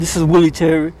This is Willie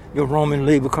Terry, your Roman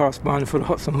labor correspondent for the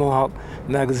Hudson Mohawk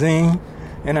magazine,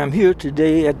 and I'm here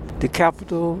today at the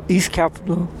Capitol, East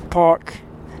Capitol Park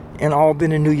in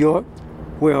Albany, New York,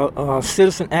 where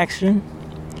Citizen Action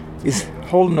is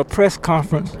holding a press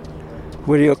conference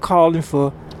where they are calling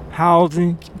for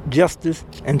housing, justice,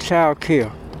 and child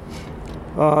care.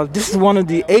 This is one of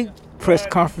the 8 press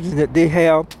conferences that they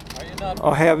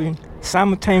are having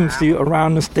simultaneously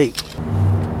around the state.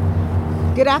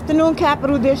 Good afternoon,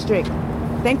 Capital District.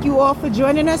 Thank you all for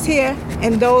joining us here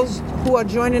and those who are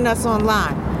joining us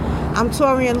online. I'm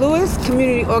Torian Lewis,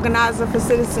 Community Organizer for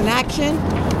Citizen Action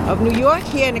of New York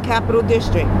here in the Capital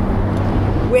District.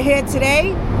 We're here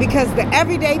today because the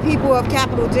everyday people of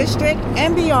Capital District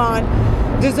and beyond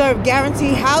deserve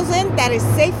guaranteed housing that is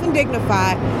safe and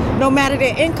dignified, no matter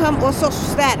their income or social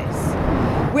status.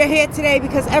 We're here today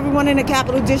because everyone in the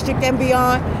Capital District and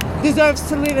beyond deserves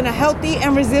to live in a healthy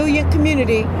and resilient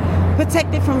community,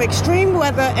 protected from extreme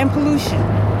weather and pollution.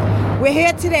 We're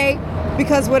here today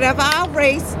because whatever our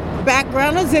race,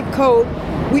 background, or zip code,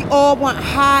 we all want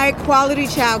high quality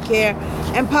childcare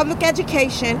and public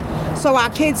education so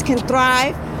our kids can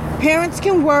thrive, parents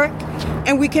can work,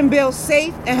 and we can build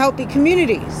safe and healthy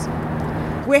communities.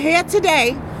 We're here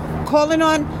today calling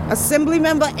on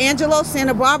Assemblymember Angelo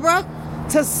Santa Barbara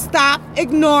to stop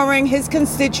ignoring his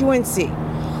constituency,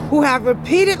 who have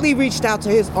repeatedly reached out to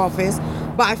his office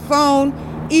by phone,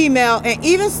 email, and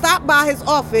even stopped by his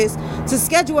office to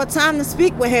schedule a time to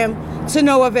speak with him to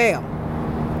no avail.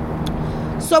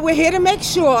 So we're here to make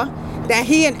sure that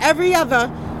he and every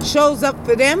other shows up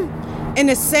for them in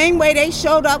the same way they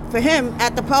showed up for him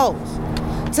at the polls,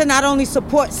 to not only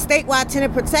support statewide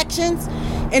tenant protections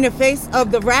in the face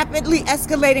of the rapidly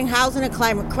escalating housing and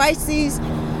climate crises,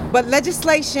 but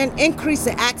legislation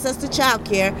increasing access to child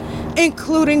care,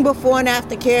 including before and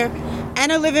after care,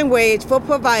 and a living wage for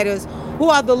providers who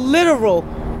are the literal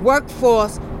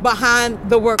workforce behind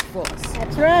the workforce.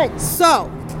 That's right. So,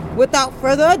 without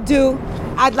further ado,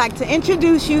 I'd like to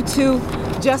introduce you to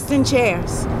Justin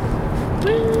Chairs.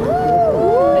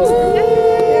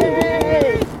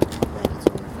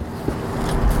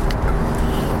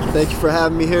 Thank you for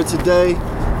having me here today.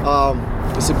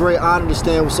 It's a great honor to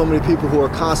stand with so many people who are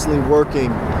constantly working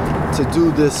to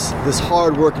do this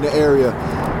hard work in the area.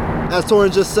 As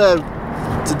Torian just said,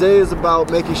 today is about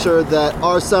making sure that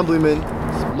our assemblyman,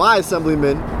 my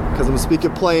assemblyman, because I'm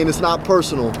speaking plain, it's not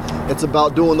personal, it's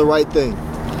about doing the right thing.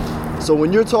 So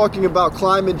when you're talking about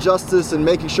climate justice and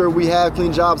making sure we have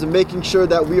clean jobs and making sure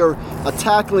that we are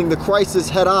tackling the crisis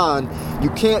head on,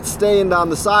 you can't stand on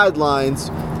the sidelines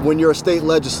when you're a state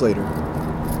legislator.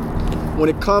 When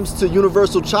it comes to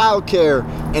universal child care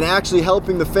and actually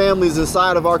helping the families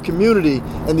inside of our community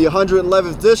in the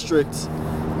 111th district,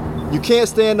 you can't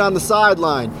stand on the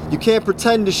sideline. You can't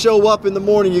pretend to show up in the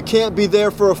morning. You can't be there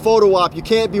for a photo op. You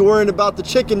can't be worrying about the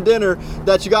chicken dinner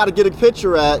that you got to get a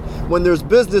picture at when there's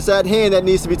business at hand that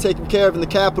needs to be taken care of in the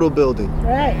Capitol building.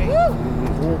 Right.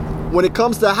 When it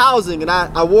comes to housing, and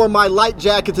I wore my light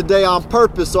jacket today on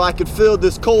purpose so I could feel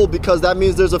this cold, because that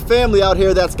means there's a family out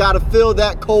here that's got to feel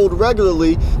that cold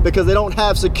regularly because they don't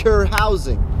have secure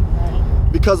housing.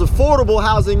 Because affordable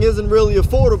housing isn't really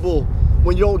affordable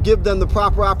when you don't give them the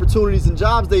proper opportunities and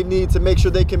jobs they need to make sure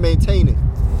they can maintain it.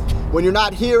 When you're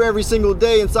not here every single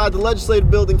day inside the legislative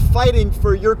building fighting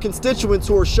for your constituents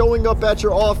who are showing up at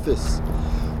your office.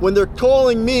 When they're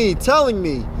calling me, telling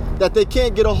me that they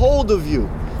can't get a hold of you,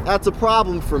 that's a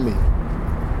problem for me.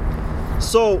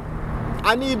 So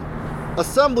I need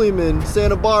Assemblyman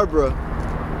Santa Barbara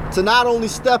to not only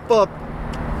step up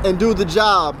and do the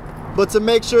job, but to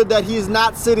make sure that he's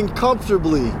not sitting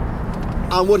comfortably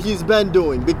on what he's been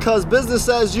doing, because business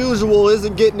as usual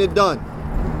isn't getting it done.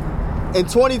 In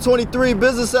 2023,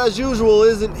 business as usual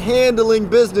isn't handling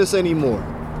business anymore.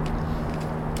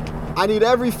 I need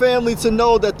every family to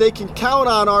know that they can count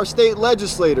on our state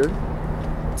legislator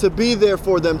to be there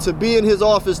for them, to be in his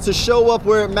office, to show up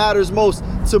where it matters most,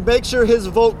 to make sure his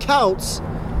vote counts,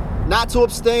 not to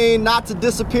abstain, not to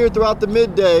disappear throughout the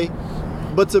midday,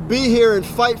 but to be here and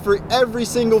fight for every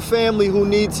single family who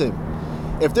needs him.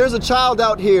 If there's a child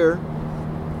out here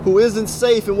who isn't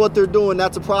safe in what they're doing,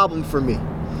 that's a problem for me.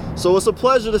 So it's a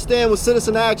pleasure to stand with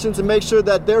Citizen Action to make sure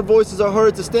that their voices are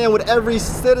heard, to stand with every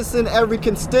citizen, every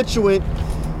constituent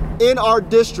in our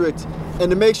district, and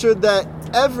to make sure that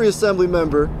every assembly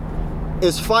member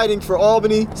is fighting for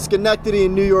Albany, Schenectady,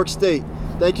 and New York State.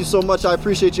 Thank you so much. I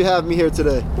appreciate you having me here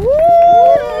today.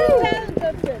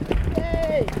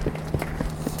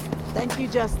 Thank you,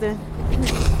 Justin.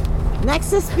 Next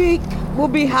to speak will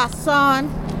be Hassan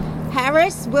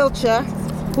Harris Wilcher,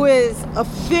 who is a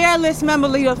fearless member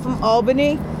leader from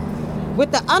Albany,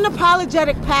 with the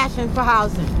unapologetic passion for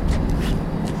housing.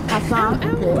 Hassan.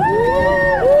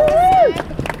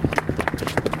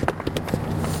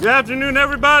 Good afternoon,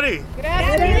 everybody. Good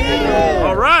afternoon.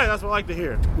 All right, that's what I like to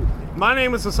hear. My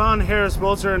name is Hassan Harris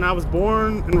Bolzer, and I was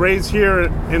born and raised here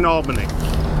in Albany.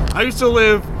 I used to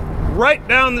live right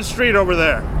down the street over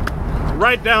there,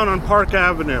 right down on Park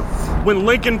Avenue, when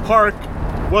Lincoln Park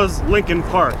was Lincoln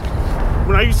Park.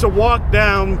 When I used to walk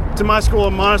down to my school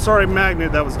in Montessori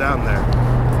Magnet that was down there.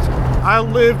 I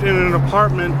lived in an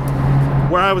apartment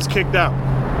where I was kicked out.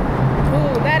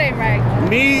 Ooh, that ain't right.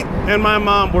 Me and my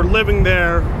mom were living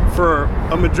there for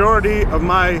a majority of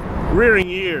my rearing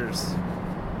years.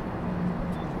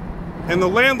 And the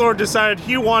landlord decided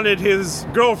he wanted his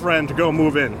girlfriend to go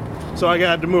move in, so I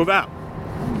had to move out.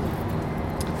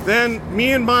 Then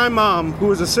me and my mom,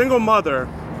 who is a single mother,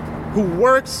 who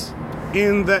works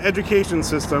in the education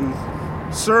system,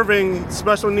 serving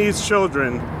special needs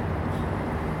children,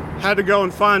 had to go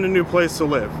and find a new place to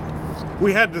live.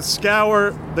 We had to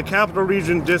scour the Capital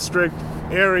Region District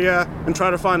area and try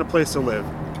to find a place to live.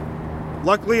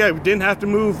 Luckily, I didn't have to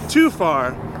move too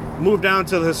far, moved down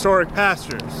to the historic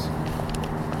pastures,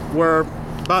 where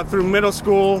about through middle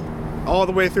school, all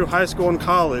the way through high school and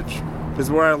college is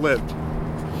where I lived.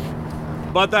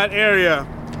 But that area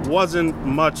wasn't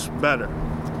much better.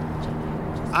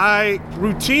 I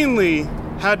routinely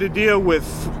had to deal with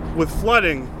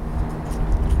flooding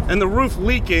and the roof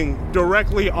leaking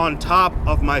directly on top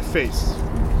of my face.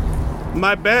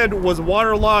 My bed was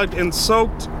waterlogged and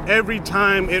soaked every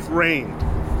time it rained.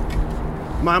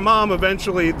 My mom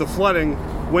eventually, the flooding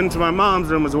went to my mom's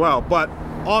room as well, but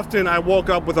often I woke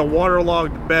up with a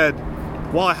waterlogged bed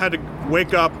while I had to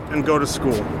wake up and go to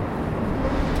school.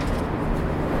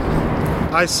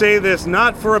 I say this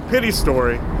not for a pity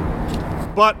story,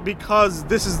 but because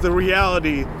this is the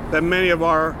reality that many of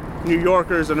our New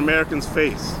Yorkers and Americans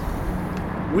face.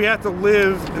 We have to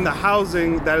live in the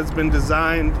housing that has been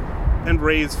designed and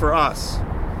raised for us.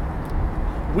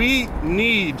 We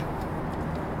need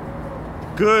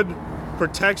good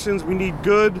protections. We need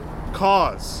good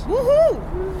cause.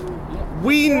 Woohoo!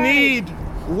 We need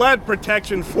lead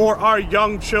protection for our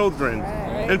young children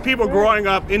and people growing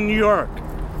up in New York,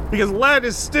 because lead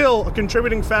is still a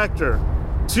contributing factor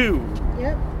to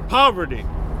poverty,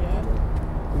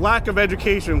 lack of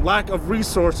education, lack of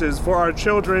resources for our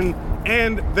children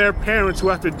and their parents who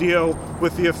have to deal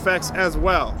with the effects as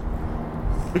well.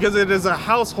 Because it is a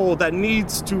household that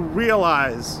needs to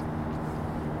realize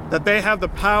that they have the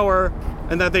power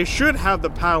and that they should have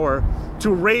the power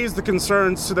to raise the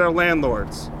concerns to their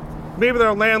landlords. Maybe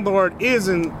their landlord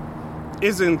isn't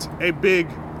a big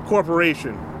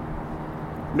corporation.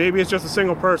 Maybe it's just a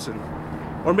single person.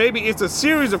 Or maybe it's a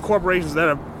series of corporations that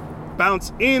have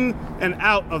bounced in and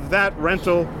out of that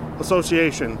rental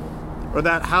association or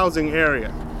that housing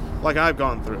area, like I've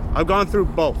gone through. I've gone through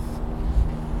both.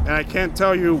 And I can't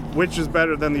tell you which is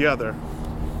better than the other.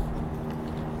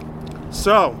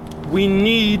 So, we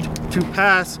need to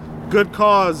pass good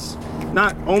cause,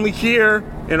 not only here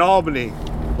in Albany,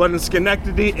 but in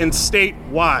Schenectady and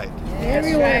statewide.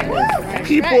 Everywhere.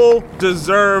 People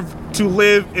deserve to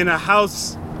live in a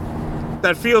house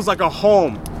that feels like a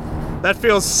home, that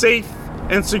feels safe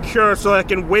and secure, so they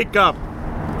can wake up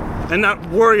and not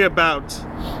worry about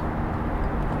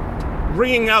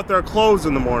wringing out their clothes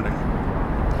in the morning.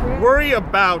 Worry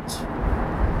about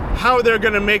how they're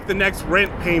going to make the next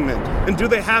rent payment, and do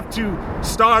they have to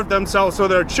starve themselves so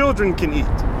their children can eat.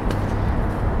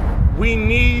 We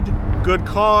need good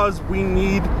cause, we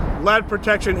need lead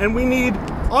protection, and we need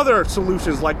other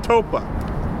solutions like TOPA.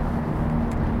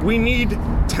 We need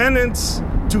tenants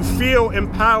to feel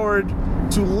empowered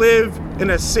to live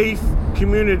in a safe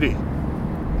community.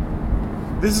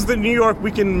 This is the New York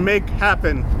we can make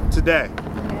happen today.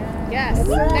 Yes.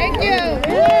 Thank you.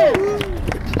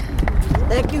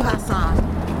 Thank you, Hassan.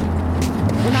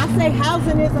 When I say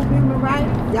housing is a human right,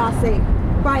 y'all say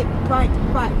fight, fight,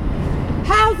 fight.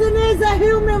 Housing is a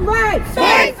human right.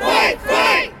 Fight, fight,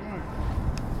 fight.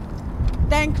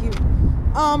 Thank you.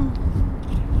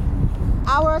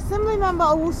 Our Assembly Member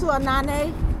Owusu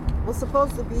Anane was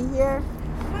supposed to be here,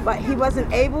 but he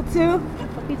wasn't able to.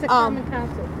 He's a common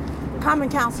council. Common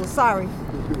Council, sorry.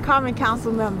 Common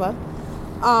Council member.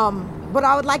 But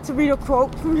I would like to read a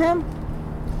quote from him.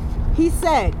 He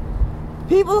said,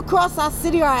 "People across our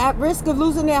city are at risk of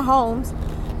losing their homes,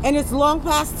 and it's long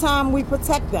past time we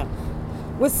protect them.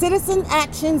 With citizen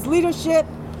actions, leadership,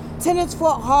 tenants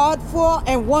fought hard for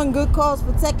and won good cause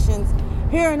protections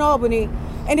here in Albany,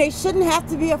 and they shouldn't have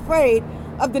to be afraid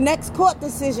of the next court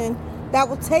decision that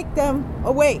will take them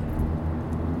away.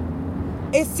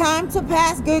 It's time to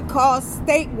pass good cause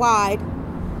statewide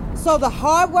so the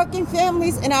hardworking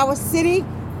families in our city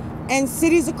and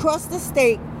cities across the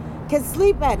state can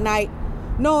sleep at night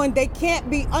knowing they can't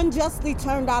be unjustly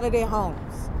turned out of their homes.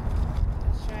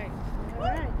 That's right. All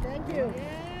right, thank you.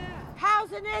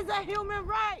 Housing is a human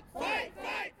right. Fight,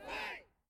 fight,